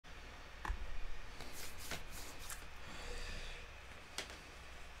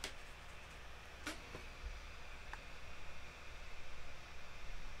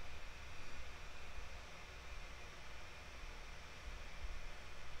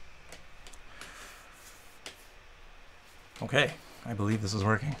Okay, I believe this is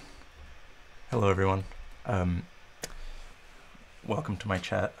working. Hello everyone. Welcome to my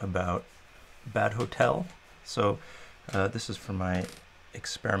chat about Bad Hotel. So this is for my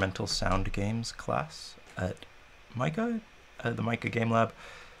experimental sound games class at MICA, the MICA Game Lab.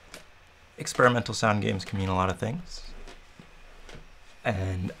 Experimental sound games can mean a lot of things.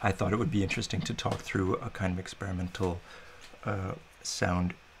 And I thought it would be interesting to talk through a kind of experimental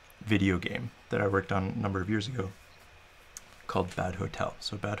sound video game that I worked on a number of years ago called Bad Hotel.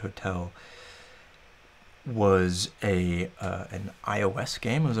 So Bad Hotel was an iOS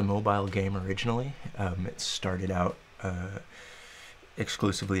game. It was a mobile game originally. It started out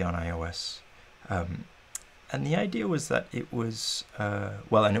exclusively on iOS. And the idea was that it was,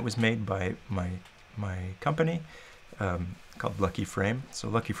 and it was made by my company called Lucky Frame. So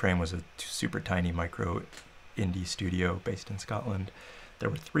Lucky Frame was a super tiny micro indie studio based in Scotland. There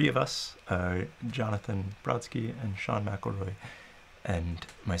were three of us, Jonathan Brodsky and Sean McElroy and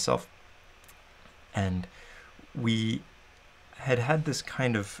myself. And we had this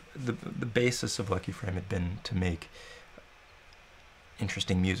kind of, the basis of Lucky Frame had been to make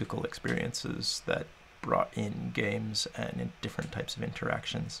interesting musical experiences that brought in games and in different types of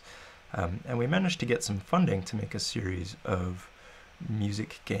interactions. And we managed to get some funding to make a series of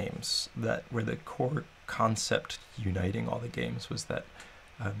music games where the core concept uniting all the games was that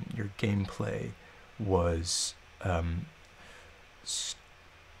your gameplay was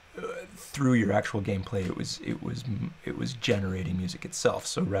through your actual gameplay. It was generating music itself.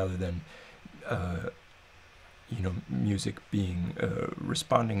 So rather than music being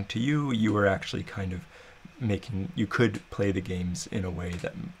responding to you, you were actually kind of you could play the games in a way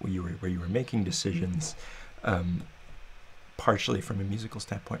that where you were making decisions, partially from a musical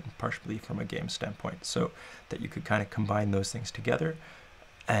standpoint and partially from a game standpoint, so that you could kind of combine those things together.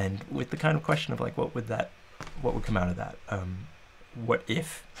 And with the kind of question of like, what would come out of that? What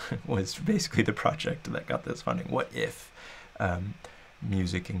if was basically the project that got this funding. What if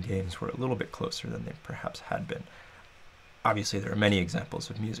music and games were a little bit closer than they perhaps had been? Obviously, there are many examples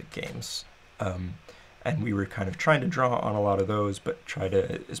of music games, and we were kind of trying to draw on a lot of those, but try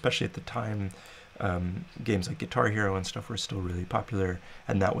to, especially at the time, games like Guitar Hero and stuff were still really popular,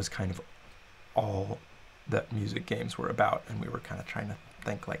 and that was kind of all that music games were about. And we were kind of trying to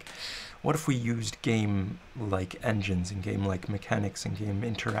think like, what if we used game-like engines and game-like mechanics and game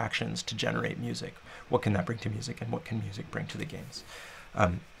interactions to generate music? What can that bring to music, and what can music bring to the games?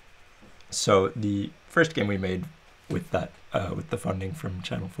 So the first game we made with the funding from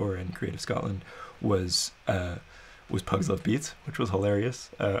Channel 4 and Creative Scotland was Pugs Love Beats, which was hilarious,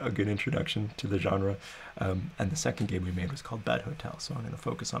 a good introduction to the genre. And the second game we made was called Bad Hotel, so I'm going to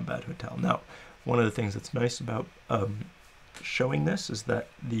focus on Bad Hotel. Now, one of the things that's nice about showing this is that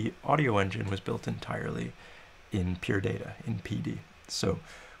the audio engine was built entirely in Pure Data, in PD. So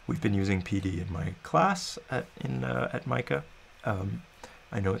we've been using PD in my class at MICA.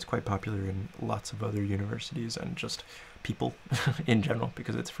 I know it's quite popular in lots of other universities and just people in general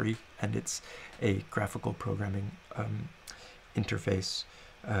because it's free and it's a graphical programming interface.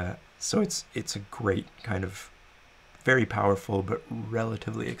 So it's a great kind of very powerful but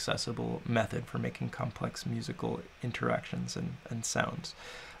relatively accessible method for making complex musical interactions and sounds.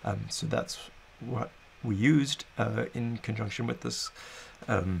 So that's what we used in conjunction with this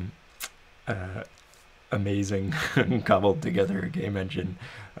amazing cobbled together game engine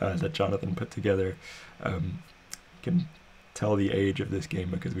that Jonathan put together. You can tell the age of this game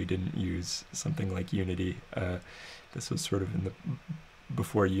because we didn't use something like Unity. This was sort of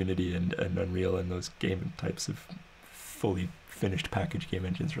before Unity and Unreal and those game types of fully finished package game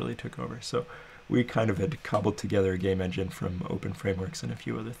engines really took over. So we kind of had cobbled together a game engine from open frameworks and a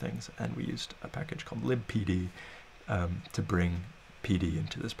few other things, and we used a package called libpd to bring PD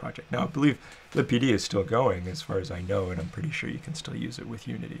into this project. Now, I believe libpd is still going as far as I know, and I'm pretty sure you can still use it with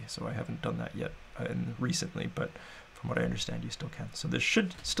Unity. So I haven't done that yet recently, but from what I understand, you still can. So this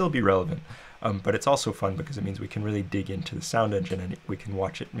should still be relevant, but it's also fun because it means we can really dig into the sound engine and we can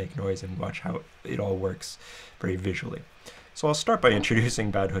watch it make noise and watch how it all works very visually. So I'll start by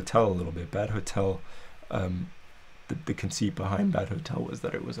introducing Bad Hotel a little bit. Bad Hotel, the conceit behind Bad Hotel was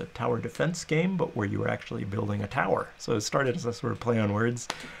that it was a tower defense game, but where you were actually building a tower. So it started as a sort of play on words,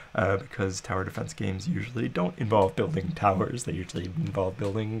 because tower defense games usually don't involve building towers. They usually involve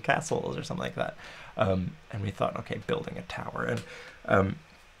building castles or something like that. And we thought, okay, building a tower. And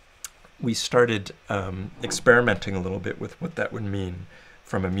we started experimenting a little bit with what that would mean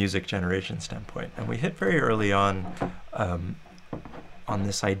from a music generation standpoint. And we hit very early on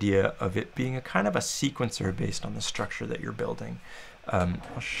this idea of it being a kind of a sequencer based on the structure that you're building. I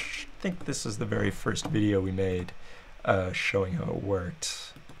think this is the very first video we made showing how it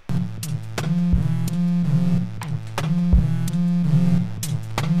worked.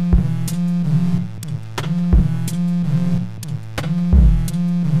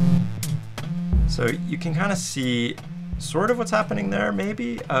 So you can kind of see sort of what's happening there,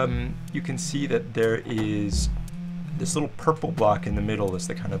 maybe. You can see that there is this little purple block in the middle is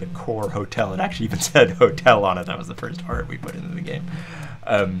the kind of the core hotel. It actually even said hotel on it. That was the first art we put into the game.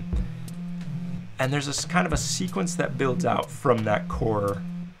 And there's this kind of a sequence that builds out from that core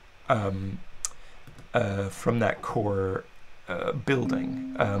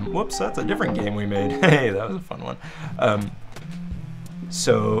building. Whoops, that's a different game we made. Hey, that was a fun one.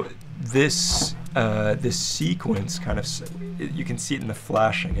 So this this sequence kind of, you can see it in the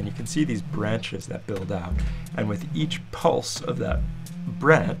flashing, and you can see these branches that build out. And with each pulse of that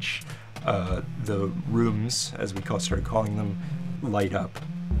branch, the rooms, as we started calling them, light up.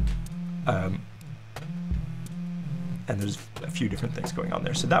 And there's a few different things going on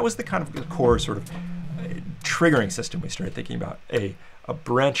there. So that was the kind of the core sort of triggering system we started thinking about. A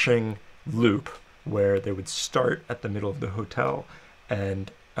branching loop where they would start at the middle of the hotel,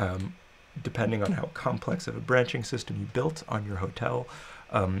 and depending on how complex of a branching system you built on your hotel,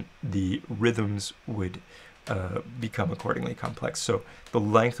 the rhythms would become accordingly complex. So the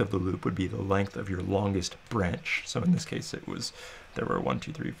length of the loop would be the length of your longest branch. So in this case, there were 1,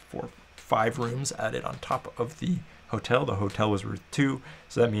 2, 3, 4, 5 rooms added on top of the hotel. The hotel was worth 2,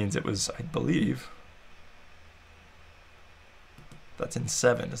 so that means it was, I believe, that's in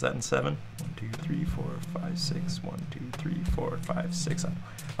 7. Is that in 7? 1, 2, 3, 4, 5, 6. 1, 2, 3, 4, 5, 6.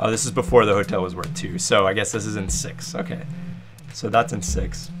 Oh, this is before the hotel was worth 2, so I guess this is in 6. Okay, so that's in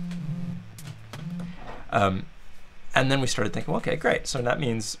 6. And then we started thinking, well, okay, great. So that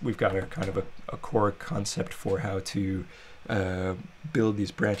means we've got a kind of a core concept for how to build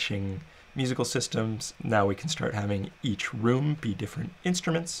these branching musical systems. Now we can start having each room be different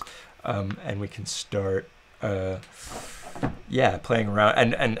instruments, and we can start playing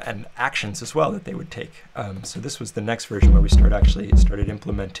around, and actions as well that they would take. So this was the next version where we started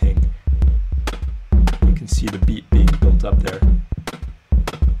implementing. You can see the beat being built up there.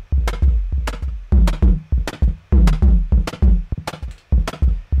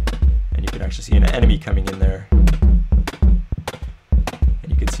 And you can actually see an enemy coming in there. And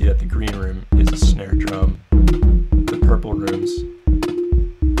you can see that the green room is a snare drum. The purple rooms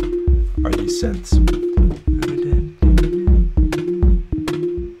are these synths.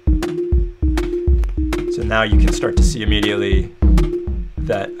 Now you can start to see immediately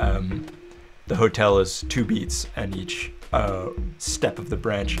that the hotel is 2 beats, and each step of the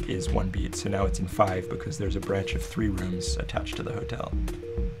branch is 1 beat. So now it's in 5 because there's a branch of 3 rooms attached to the hotel.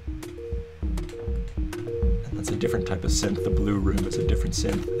 And that's a different type of synth. The blue room is a different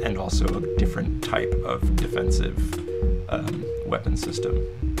synth, and also a different type of defensive weapon system.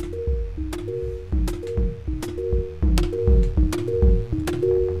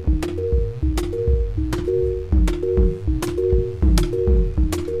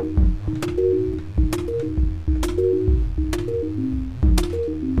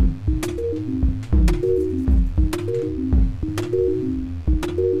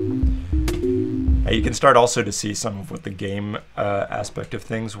 You can start also to see some of what the game aspect of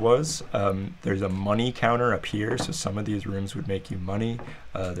things was. There's a money counter up here, so some of these rooms would make you money.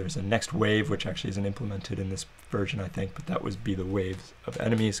 There's a next wave, which actually isn't implemented in this version, I think, but that would be the waves of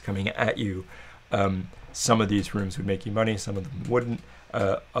enemies coming at you. Some of these rooms would make you money, some of them wouldn't.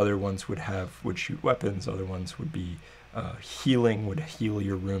 Other ones would shoot weapons, other ones would be healing, would heal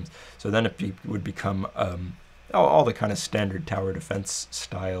your rooms. So then it would become all the kind of standard tower defense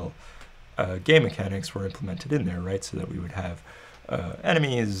style game mechanics were implemented in there, right? So that we would have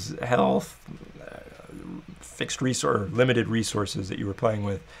enemies, health, fixed resource, limited resources that you were playing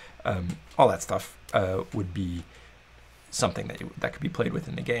with. All that stuff would be something that could be played with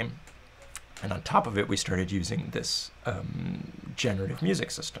in the game. And on top of it, we started using this generative music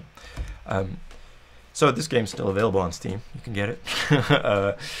system. So this game's still available on Steam. You can get it.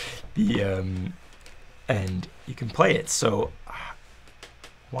 And you can play it. So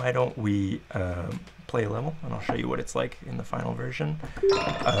why don't we play a level, and I'll show you what it's like in the final version.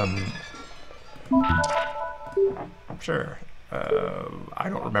 Sure. I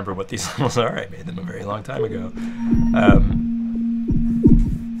don't remember what these levels are. I made them a very long time ago.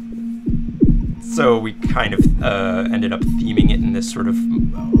 So we kind of ended up theming it in this sort of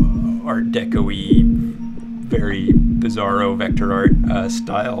Art Deco-y, very bizarro vector art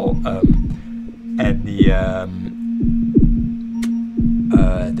style, and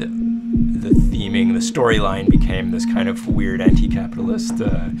the theme theming, the storyline became this kind of weird anti-capitalist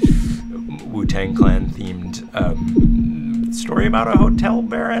Wu-Tang Clan themed story about a hotel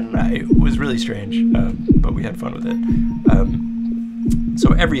baron. It was really strange, but we had fun with it.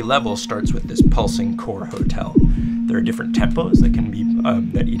 So every level starts with this pulsing core hotel. There are different tempos that can be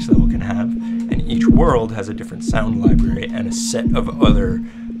that each level can have, and each world has a different sound library and a set of other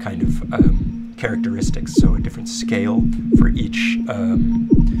kind of characteristics. So a different scale for each.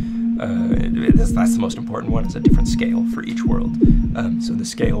 That's the most important one, is a different scale for each world. So the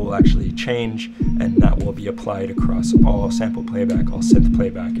scale will actually change, and that will be applied across all sample playback, all synth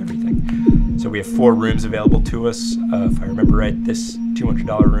playback, everything. So we have 4 rooms available to us. If I remember right, this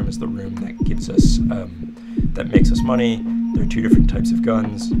 $200 room is the room that gives us, that makes us money. There are 2 different types of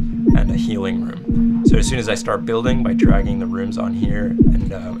guns and a healing room. So as soon as I start building by dragging the rooms on here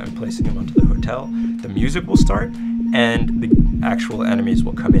and placing them onto the hotel, the music will start and the actual enemies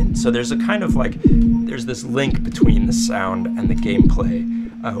will come in. So there's a kind of like, there's this link between the sound and the gameplay,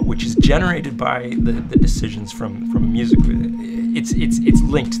 which is generated by the decisions from music. It's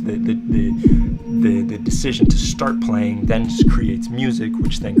linked. The decision to start playing then just creates music,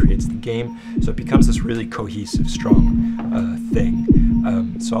 which then creates the game. So it becomes this really cohesive, strong thing.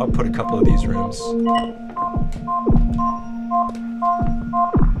 So I'll put a couple of these rooms.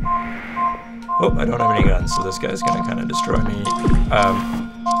 Oh, I don't have any guns, so this guy's gonna kind of destroy me.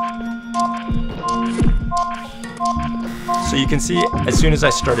 So you can see, as soon as I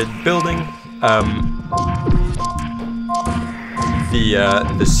started building,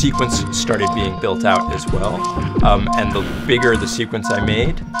 the sequence started being built out as well. And the bigger the sequence I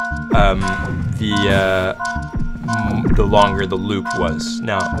made, the longer the loop was.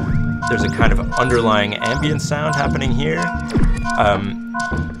 Now, there's a kind of underlying ambient sound happening here.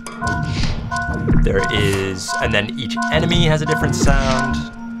 There is, and then each enemy has a different sound.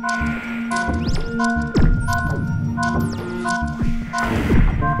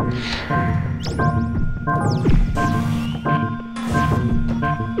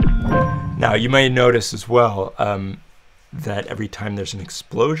 Now, you may notice as well that every time there's an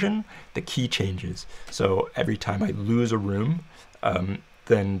explosion, the key changes. So every time I lose a room,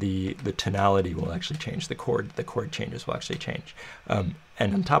 then the tonality will actually change. The chord changes will actually change.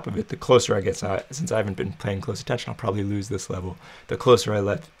 And on top of it, the closer I get, since I haven't been paying close attention, I'll probably lose this level. The closer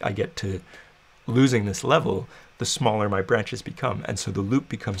I get to losing this level, the smaller my branches become, and so the loop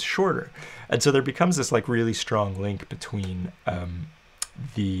becomes shorter. And so there becomes this like really strong link between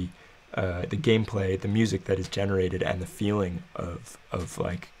the gameplay, the music that is generated, and the feeling of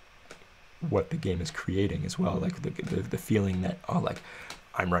like what the game is creating as well. Like the feeling that, oh, like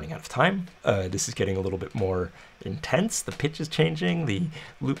I'm running out of time. This is getting a little bit more intense. The pitch is changing. The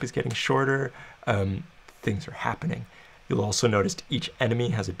loop is getting shorter. Things are happening. You'll also notice each enemy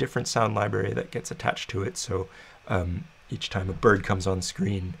has a different sound library that gets attached to it. So each time a bird comes on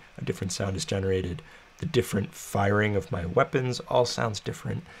screen, a different sound is generated. The different firing of my weapons all sounds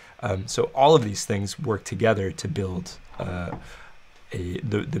different. So all of these things work together to build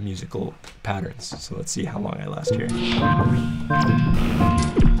the musical patterns. So let's see how long I last here.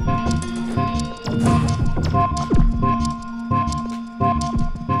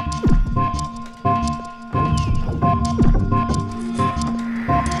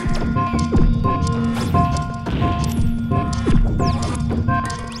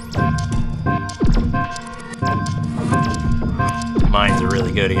 Mines are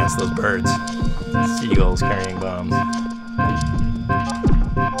really good against those birds. Seagulls carrying bombs.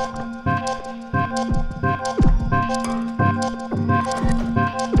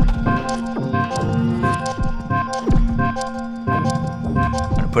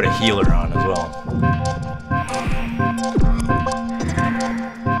 I'm gonna put a healer on as well.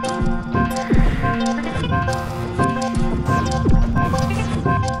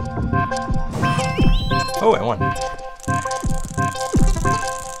 Oh, I won.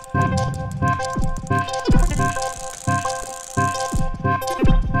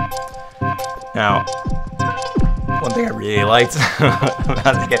 Now, one thing I really liked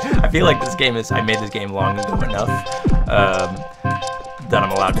about this game, I feel like I made this game long ago enough that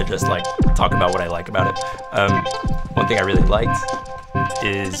I'm allowed to just like talk about what I like about it. One thing I really liked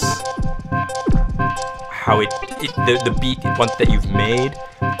is how the beat once that you've made,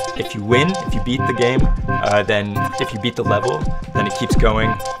 if you win, if you beat the game, then if you beat the level, then it keeps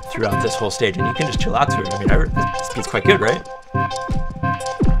going throughout this whole stage, and you can just chill out to it. I mean, this beat's quite good, right?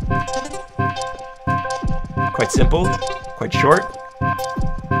 Quite simple, quite short,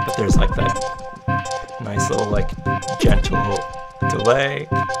 but there's like that nice little like gentle delay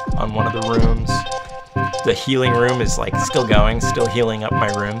on one of the rooms. the healing room is like still going, still healing up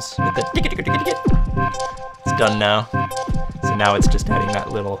my rooms. With the it's done now. So now it's just adding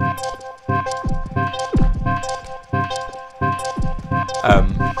that little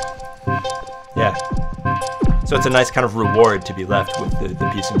yeah. So it's a nice kind of reward to be left with the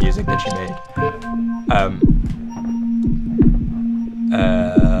piece of music that you made.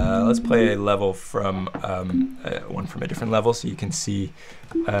 Let's play a level from one from a different level so you can see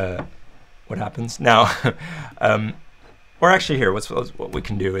what happens. Now, or actually here, what we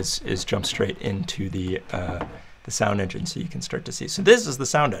can do is jump straight into the sound engine so you can start to see. So this is the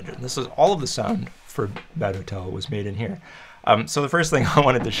sound engine. This is all of the sound for Bad Hotel was made in here. So the first thing I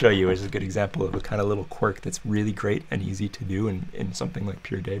wanted to show you is a good example of a kind of little quirk that's really great and easy to do in something like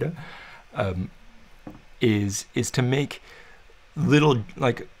Pure Data, is to make little,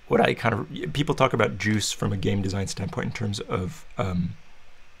 like what I kind of, people talk about juice from a game design standpoint in terms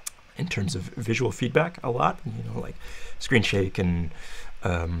of visual feedback a lot, you know, like screen shake and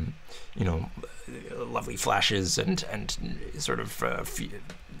you know, lovely flashes and sort of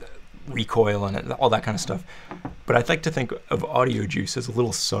recoil and all that kind of stuff. But I'd like to think of audio juice as a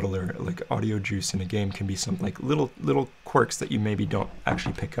little subtler. Like audio juice in a game can be some like little quirks that you maybe don't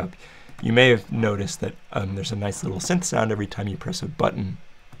actually pick up. You may have noticed that there's a nice little synth sound every time you press a button.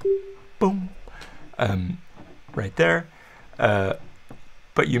 Boom. Right there.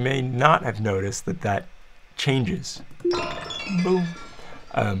 But you may not have noticed that that changes. Boom.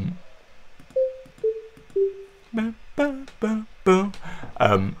 Ba, ba, ba, boom.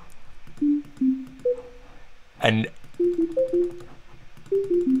 And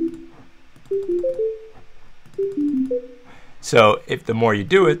so if the more you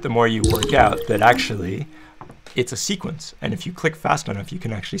do it, the more you work out that actually it's a sequence. And if you click fast enough, you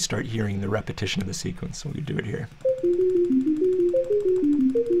can actually start hearing the repetition of the sequence. So we'll do it here.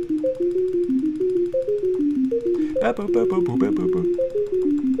 Ba, ba, ba, ba, ba, ba, ba, ba.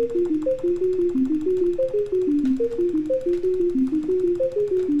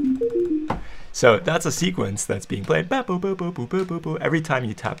 So that's a sequence that's being played every time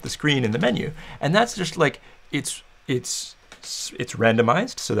you tap the screen in the menu. And that's just like, it's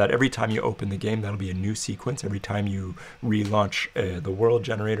randomized so that every time you open the game, that'll be a new sequence. Every time you relaunch the world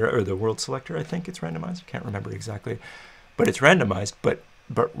generator or the world selector, I think it's randomized. I can't remember exactly, but it's randomized, but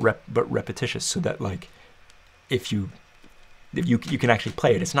repetitious, so that like if you can actually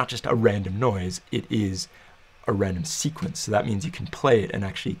play it. It's not just a random noise. It is a random sequence. So that means you can play it and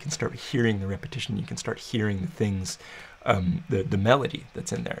actually can start hearing the repetition. You can start hearing the things, the melody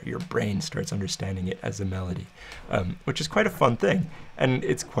that's in there. Your brain starts understanding it as a melody, which is quite a fun thing. And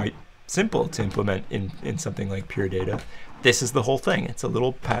it's quite simple to implement in something like Pure Data. This is the whole thing. It's a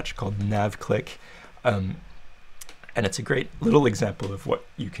little patch called NavClick. And it's a great little example of what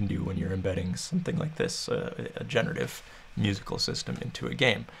you can do when you're embedding something like this, a generative musical system into a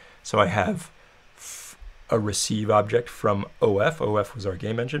game. So I have a receive object from OF. OF was our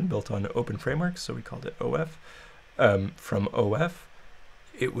game engine built on Open Frameworks, so we called it OF. From OF,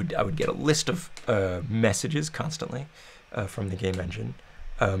 I would get a list of messages constantly from the game engine.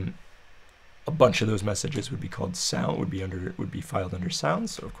 A bunch of those messages would be called sound, would be filed under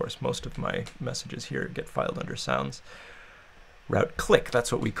sounds. So of course, most of my messages here get filed under sounds. Route click,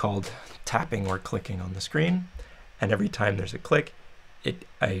 that's what we called tapping or clicking on the screen. And every time there's a click,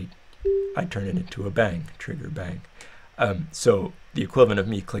 I turn it into a bang, trigger bang. So the equivalent of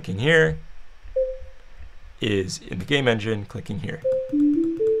me clicking here is in the game engine clicking here.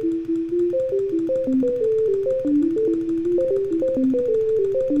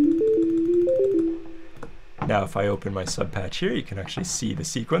 Now if I open my subpatch here, you can actually see the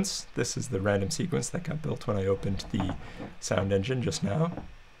sequence. This is the random sequence that got built when I opened the sound engine just now.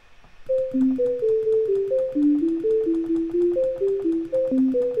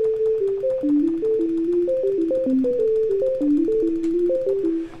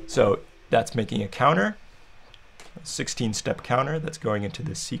 So that's making a counter, a 16-step counter that's going into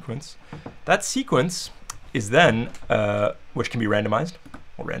this sequence. That sequence is then, which can be randomized.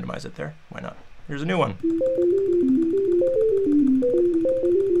 We'll randomize it there. Why not? Here's a new one.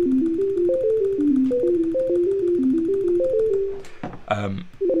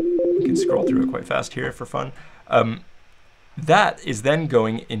 We can scroll through it quite fast here for fun. That is then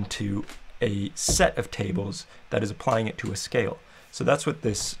going into a set of tables that is applying it to a scale. So that's what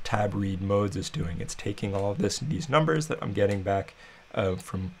this tab read modes is doing. It's taking all of these numbers that I'm getting back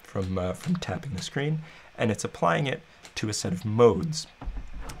from tapping the screen, and it's applying it to a set of modes.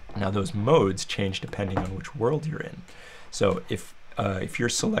 Now those modes change depending on which world you're in. So if you're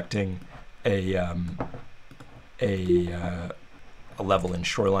selecting a level in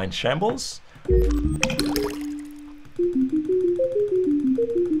Shoreline Shambles,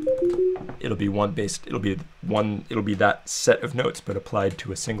 It'll be that set of notes, but applied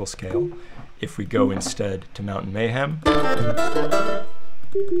to a single scale. If we go instead to Mountain Mayhem,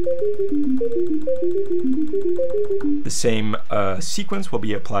 the same sequence will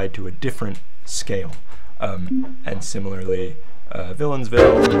be applied to a different scale. And similarly,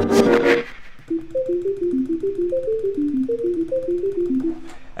 Villainsville.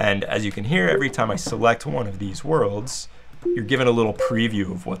 And as you can hear, every time I select one of these worlds, you're given a little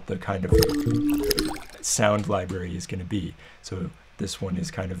preview of what the kind of sound library is going to be. So this one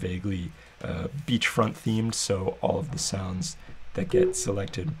is kind of vaguely beachfront themed, so all of the sounds that get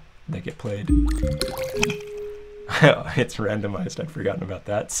selected, that get played, it's randomized. I'd forgotten about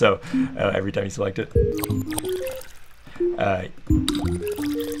that. So every time you select it,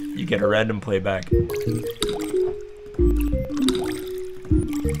 you get a random playback. You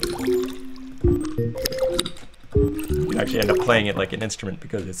actually end up playing it like an instrument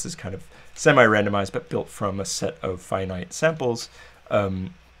because this is kind of semi-randomized but built from a set of finite samples.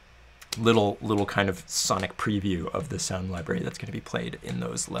 Little kind of sonic preview of the sound library that's going to be played in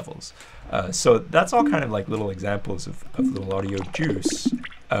those levels. So that's all kind of like little examples of little audio juice.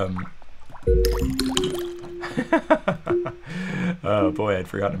 Oh boy, I'd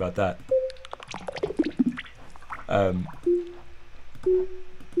forgotten about that.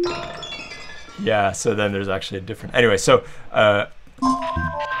 Yeah, so then there's actually a different... Anyway, so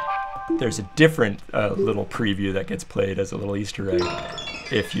there's a different little preview that gets played as a little Easter egg.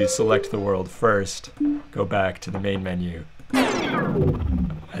 If you select the world first, go back to the main menu,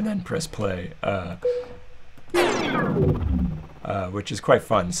 and then press play, which is quite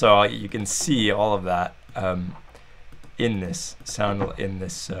fun. So you can see all of that in this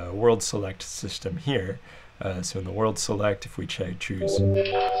world select system here. So in the world select, if we choose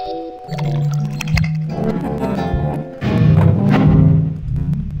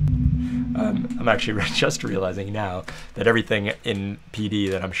I'm actually just realizing now that everything in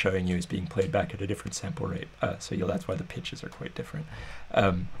PD that I'm showing you is being played back at a different sample rate. So that's why the pitches are quite different.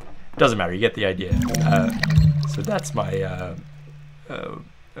 Doesn't matter, you get the idea. So that's my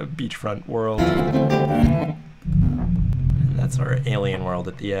beachfront world. And that's our alien world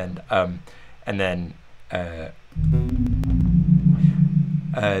at the end. And then there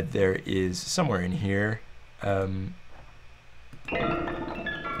is somewhere in here,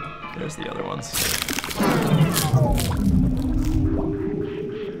 there's the other ones.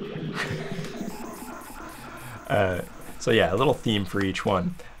 So yeah, a little theme for each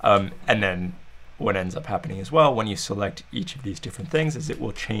one. And then what ends up happening as well when you select each of these different things is it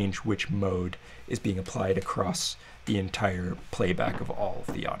will change which mode is being applied across the entire playback of all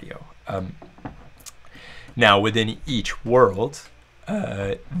of the audio. Now within each world,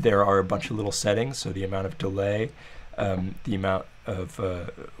 there are a bunch of little settings, so the amount of delay, the amount of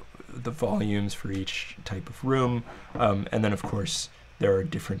the volumes for each type of room, and then of course there are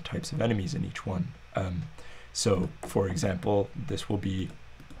different types of enemies in each one. So for example, this will be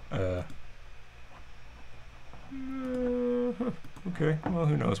okay, well,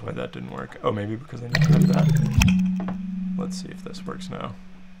 who knows why that didn't work. Oh, maybe because I need to do that. Let's see if this works now.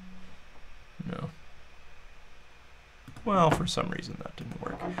 No. Well, for some reason that didn't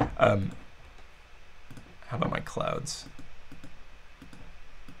work. How about my clouds?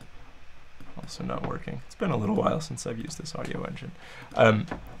 Also not working. It's been a little while since I've used this audio engine.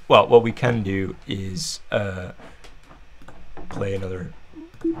 Well, what we can do is play another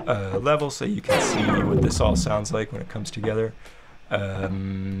level so you can see what this all sounds like when it comes together. I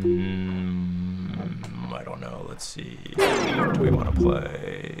don't know. Let's see. What do we want to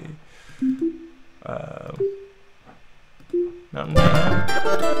play? Mountain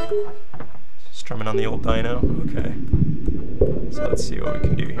Mayhem? Strumming on the old dyno? Okay. So let's see what we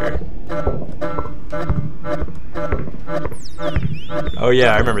can do here. Oh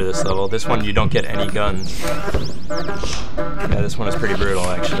yeah, I remember this level. This one you don't get any guns. Yeah, this one is pretty brutal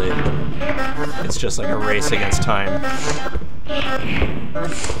actually. It's just like a race against time.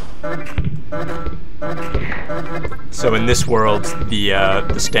 So in this world,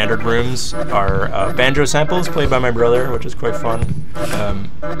 the standard rooms are banjo samples played by my brother, which is quite fun.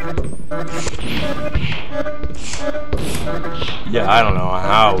 Yeah, I don't know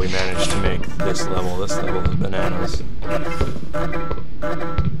how we managed to make this level. This level is bananas.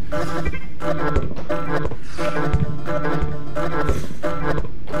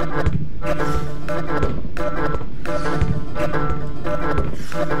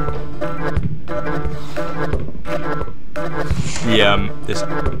 This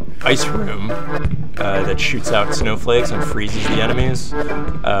ice room that shoots out snowflakes and freezes the enemies.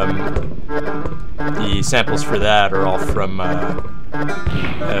 The samples for that are all from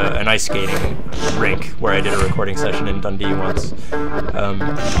an ice skating rink where I did a recording session in Dundee once.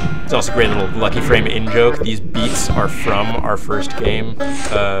 It's also a great little Lucky Frame in-joke. These beats are from our first game,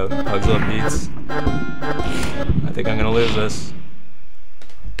 Pugs Love Beats. I think I'm going to lose this.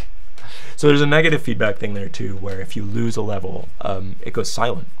 So there's a negative feedback thing there too, where if you lose a level, it goes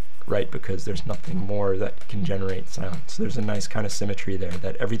silent, right? Because there's nothing more that can generate sound. So there's a nice kind of symmetry there,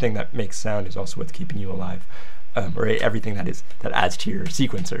 that everything that makes sound is also what's keeping you alive. Or everything that adds to your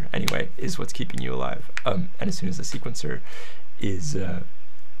sequencer anyway is what's keeping you alive. And as soon as the sequencer is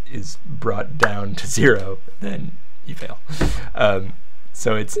brought down to 0, then you fail.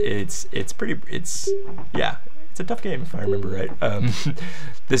 So it's a tough game if I remember right.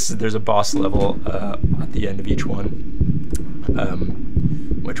 There's a boss level at the end of each one,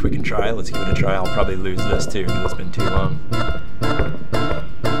 which we can try. Let's give it a try. I'll probably lose this too because it's been too long.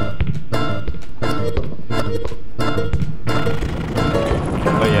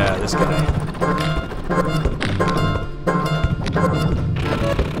 Oh yeah, this guy.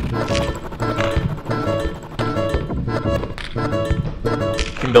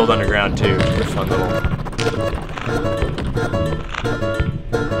 You can build underground too. They're fun little.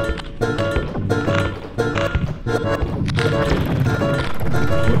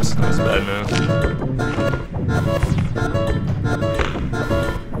 Whoops, that was a bad move.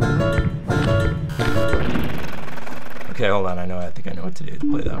 Okay, hold on. I think I know what to do to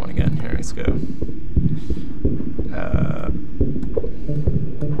play that one again. Here, let's go.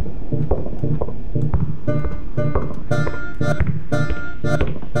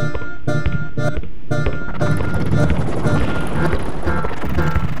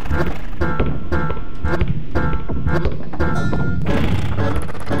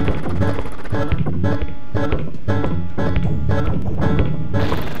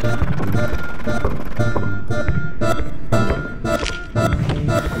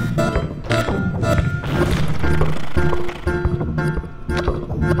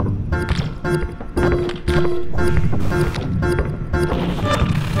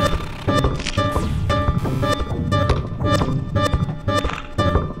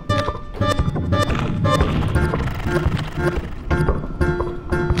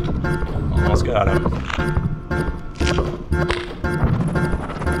 Almost got him.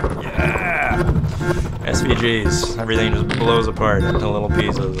 Yeah! SVGs. Everything just blows apart into little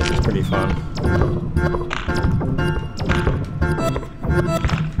pieces, which is pretty fun.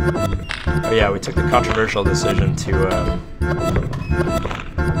 But yeah, we took the controversial decision to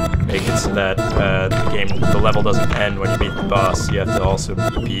make it so that the level doesn't end when you beat the boss. You have to also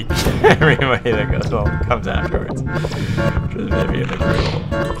beat everybody that comes afterwards, which is maybe a bit brutal.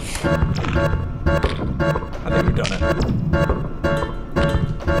 I think we've done it.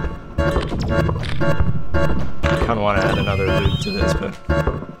 I kind of want to add another loop to this, but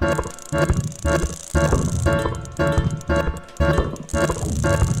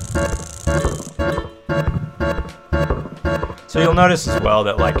so you'll notice as well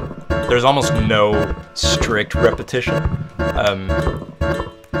that there's almost no strict repetition.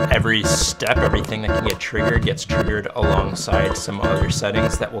 Every step, everything that can get triggered gets triggered alongside some other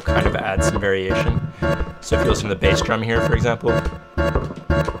settings that will kind of add some variation. So if you listen to the bass drum here, for example,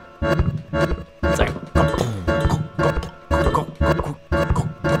 it's like,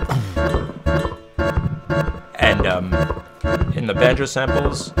 and in the banjo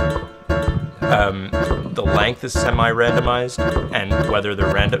samples, the length is semi-randomized, and whether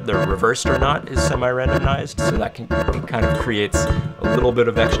they're reversed or not is semi-randomized. So that kind of creates a little bit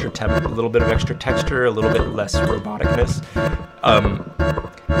of extra texture, a little bit less roboticness.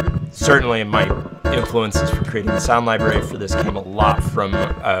 Certainly, my influences for creating the sound library for this came a lot from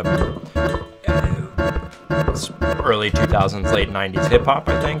early 2000s, late 90s hip hop,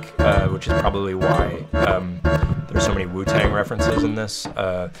 I think, which is probably why there's so many Wu-Tang references in this.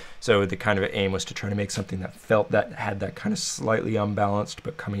 So the kind of aim was to try to make something that had that kind of slightly unbalanced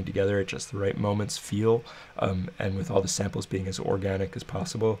but coming together at just the right moments feel, and with all the samples being as organic as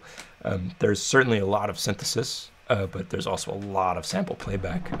possible. There's certainly a lot of synthesis, but there's also a lot of sample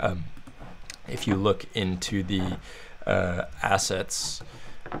playback. If you look into the assets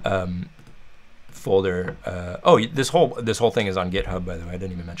folder, this whole thing is on GitHub, by the way. I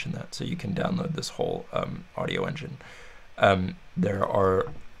didn't even mention that. So you can download this whole audio engine. There are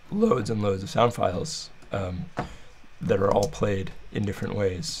loads and loads of sound files that are all played in different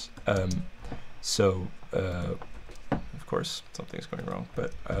ways. So of course something's going wrong,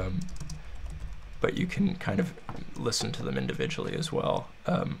 but you can kind of listen to them individually as well.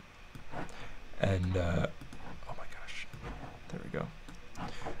 And oh my gosh, there we go.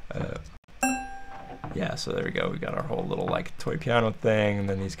 Yeah, so there we go. We got our whole little like toy piano thing, and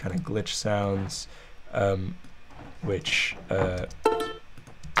then these kind of glitch sounds, which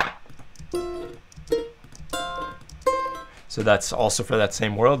so that's also for that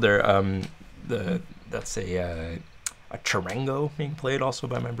same world. There, that's a charango being played also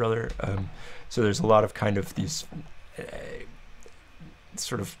by my brother. So there's a lot of kind of these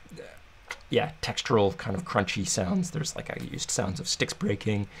sort of textural kind of crunchy sounds. There's like I used sounds of sticks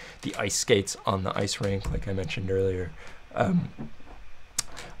breaking, the ice skates on the ice rink, like I mentioned earlier.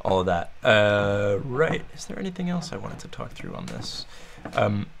 All of that. Right. Is there anything else I wanted to talk through on this?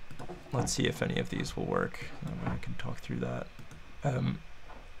 Let's see if any of these will work. I can talk through that.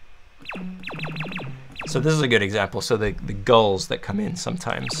 So this is a good example. So the gulls that come in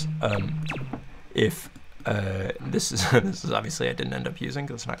sometimes, if this is obviously I didn't end up using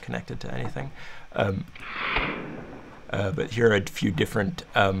because it's not connected to anything, but here are a few different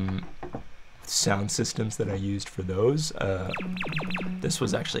sound systems that I used for those. This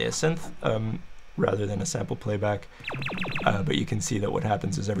was actually a synth rather than a sample playback, but you can see that what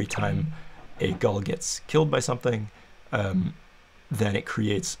happens is every time a gull gets killed by something, then it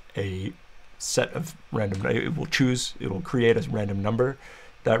creates a set of random, it will create a random number.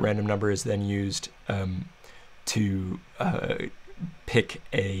 That random number is then used to pick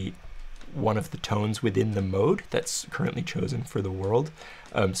one of the tones within the mode that's currently chosen for the world.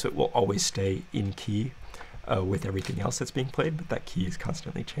 So it will always stay in key with everything else that's being played, but that key is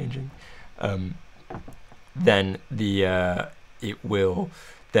constantly changing. Then it will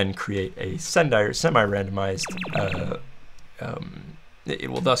then create a semi-randomized.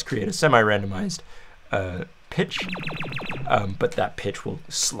 It will thus create a semi-randomized pitch, but that pitch will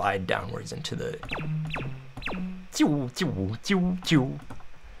slide downwards into the.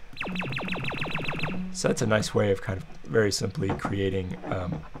 So that's a nice way of kind of very simply creating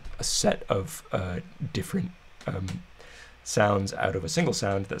a set of different sounds out of a single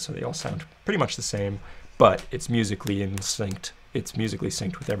sound, so they all sound pretty much the same, but it's musically synced. It's musically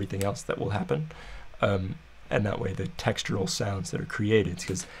synced with everything else that will happen, and that way the textural sounds that are created,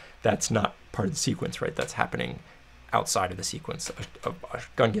 because that's not part of the sequence, right? That's happening outside of the sequence. A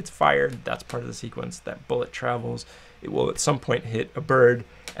gun gets fired, that's part of the sequence. That bullet travels, it will at some point hit a bird,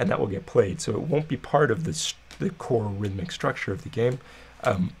 and that will get played. So it won't be part of the core rhythmic structure of the game,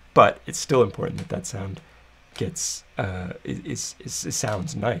 but it's still important that sound gets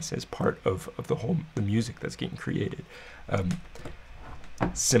sounds nice as part of the music that's getting created.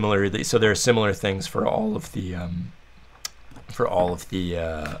 Similarly, so there are similar things for all of the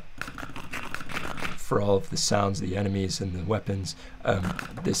sounds, the enemies and the weapons.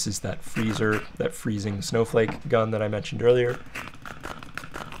 This is that freezing snowflake gun that I mentioned earlier.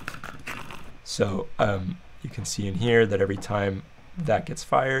 So you can see in here that every time that gets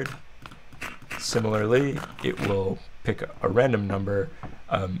fired, similarly, it will pick a random number,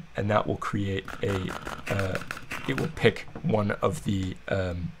 and that will create it will pick one of the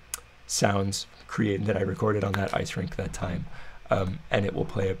sounds created that I recorded on that ice rink that time, and it will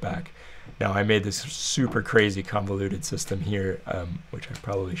play it back. Now I made this super crazy convoluted system here, which I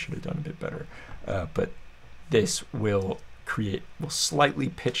probably should have done a bit better, but this will slightly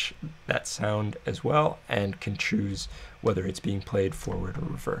pitch that sound as well, and can choose whether it's being played forward or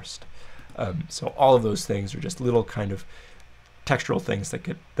reversed. So all of those things are just little kind of textural things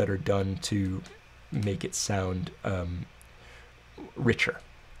that are done to make it sound richer,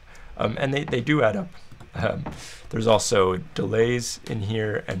 and they do add up. There's also delays in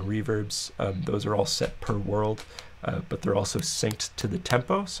here and reverbs. Those are all set per world, but they're also synced to the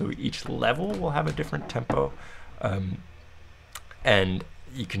tempo. So each level will have a different tempo, and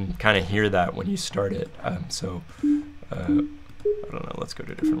you can kind of hear that when you start it. I don't know, let's go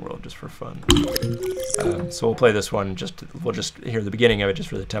to a different world just for fun. So we'll play this one, we'll just hear the beginning of it just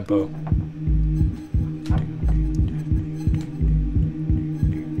for the tempo.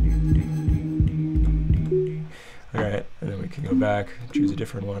 All right, and then we can go back, choose a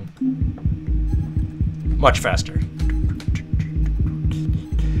different one. Much faster.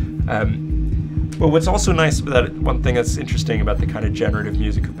 But what's also nice about it, one thing that's interesting about the kind of generative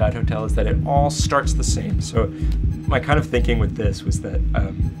music of Bad Hotel is that it all starts the same. So my kind of thinking with this was that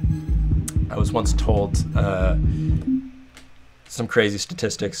I was once told some crazy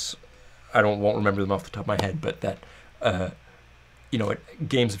statistics. I won't remember them off the top of my head, but that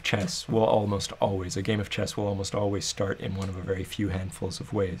games of chess will almost always start in one of a very few handfuls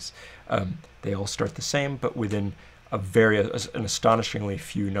of ways. They all start the same, but within an astonishingly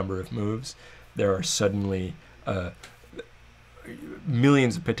few number of moves, there are suddenly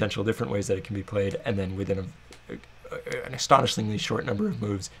millions of potential different ways that it can be played, and then within an astonishingly short number of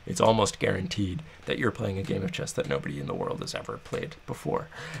moves, it's almost guaranteed that you're playing a game of chess that nobody in the world has ever played before.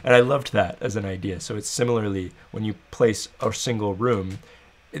 And I loved that as an idea. So it's similarly, when you place a single room,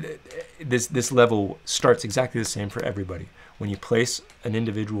 this level starts exactly the same for everybody. When you place an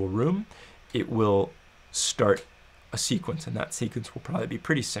individual room, it will start a sequence, and that sequence will probably be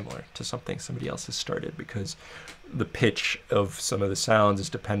pretty similar to something somebody else has started, because the pitch of some of the sounds is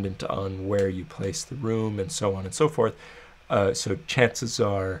dependent on where you place the room and so on and so forth. So chances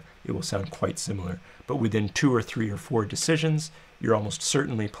are it will sound quite similar. But within 2 or 3 or 4 decisions, you're almost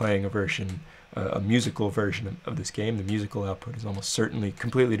certainly playing a version, a musical version of this game. The musical output is almost certainly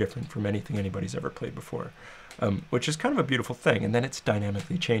completely different from anything anybody's ever played before, which is kind of a beautiful thing. And then it's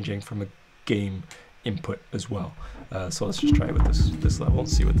dynamically changing from a game input as well. So let's just try it with this level and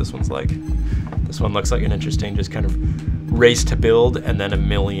see what this one's like. This one looks like an interesting just kind of race to build, and then a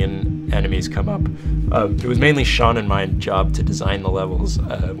million enemies come up. It was mainly Sean and my job to design the levels,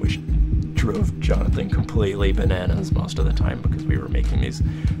 which drove Jonathan completely bananas most of the time, because we were making these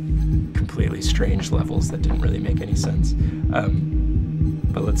completely strange levels that didn't really make any sense.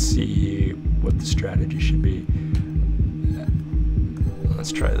 But let's see what the strategy should be.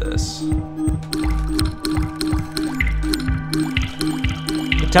 Let's try this.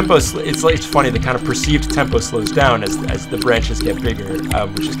 The tempo, it's funny, the kind of perceived tempo slows down as the branches get bigger,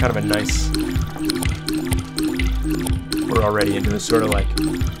 which is kind of a nice, we're already into a sort of like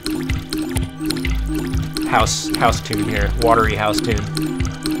house tune here, watery house tune.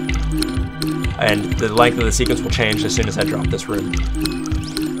 And the length of the sequence will change as soon as I drop this room.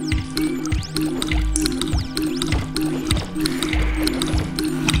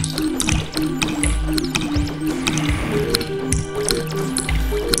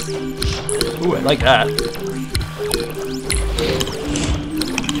 Ooh, I like that.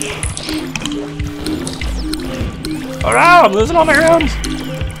 Oh no, I'm losing all my rooms!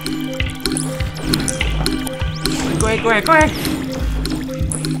 Quick, quick, quick!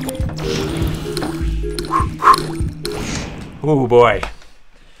 Oh boy.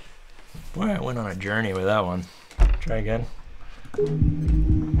 Boy, I went on a journey with that one. Try again.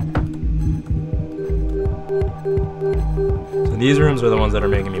 So these rooms are the ones that are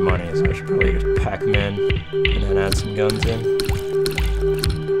making me money, so I should probably just pack them in and then add some guns in.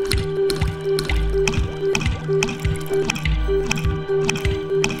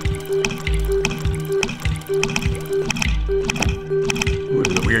 Ooh,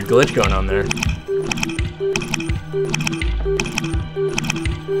 there's a weird glitch going on there.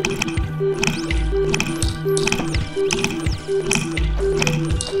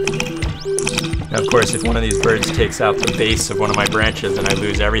 Now, of course, if one of these birds takes out the base of one of my branches, then I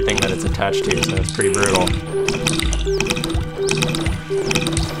lose everything that it's attached to, so it's pretty brutal.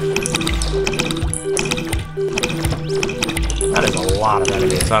 That is a lot of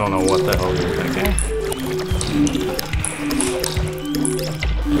enemies. I don't know what the hell you're thinking.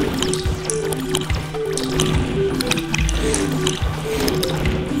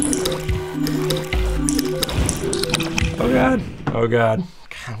 Oh god. Oh god.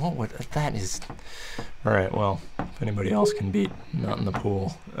 God, what that is. Alright, well, if anybody else can beat Not in the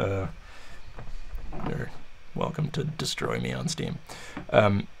Pool, you're welcome to destroy me on Steam.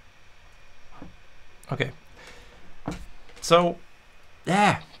 Okay. So,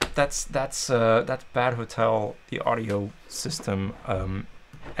 yeah, that's Bad Hotel, the audio system,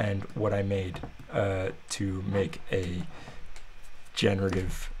 and what I made to make a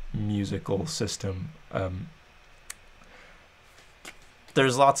generative musical system.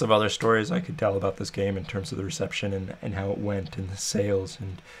 There's lots of other stories I could tell about this game in terms of the reception and how it went and the sales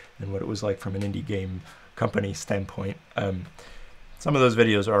and what it was like from an indie game company standpoint. Some of those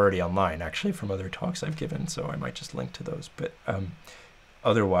videos are already online, actually, from other talks I've given, so I might just link to those. But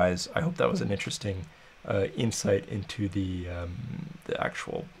otherwise, I hope that was an interesting insight into the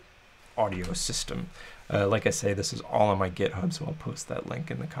actual audio system. Like I say, this is all on my GitHub, so I'll post that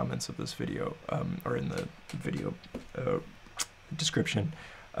link in the comments of this video, or in the video description,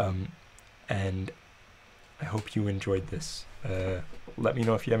 and I hope you enjoyed this. Let me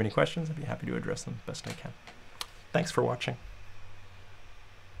know if you have any questions. I'd be happy to address them best I can. Thanks for watching.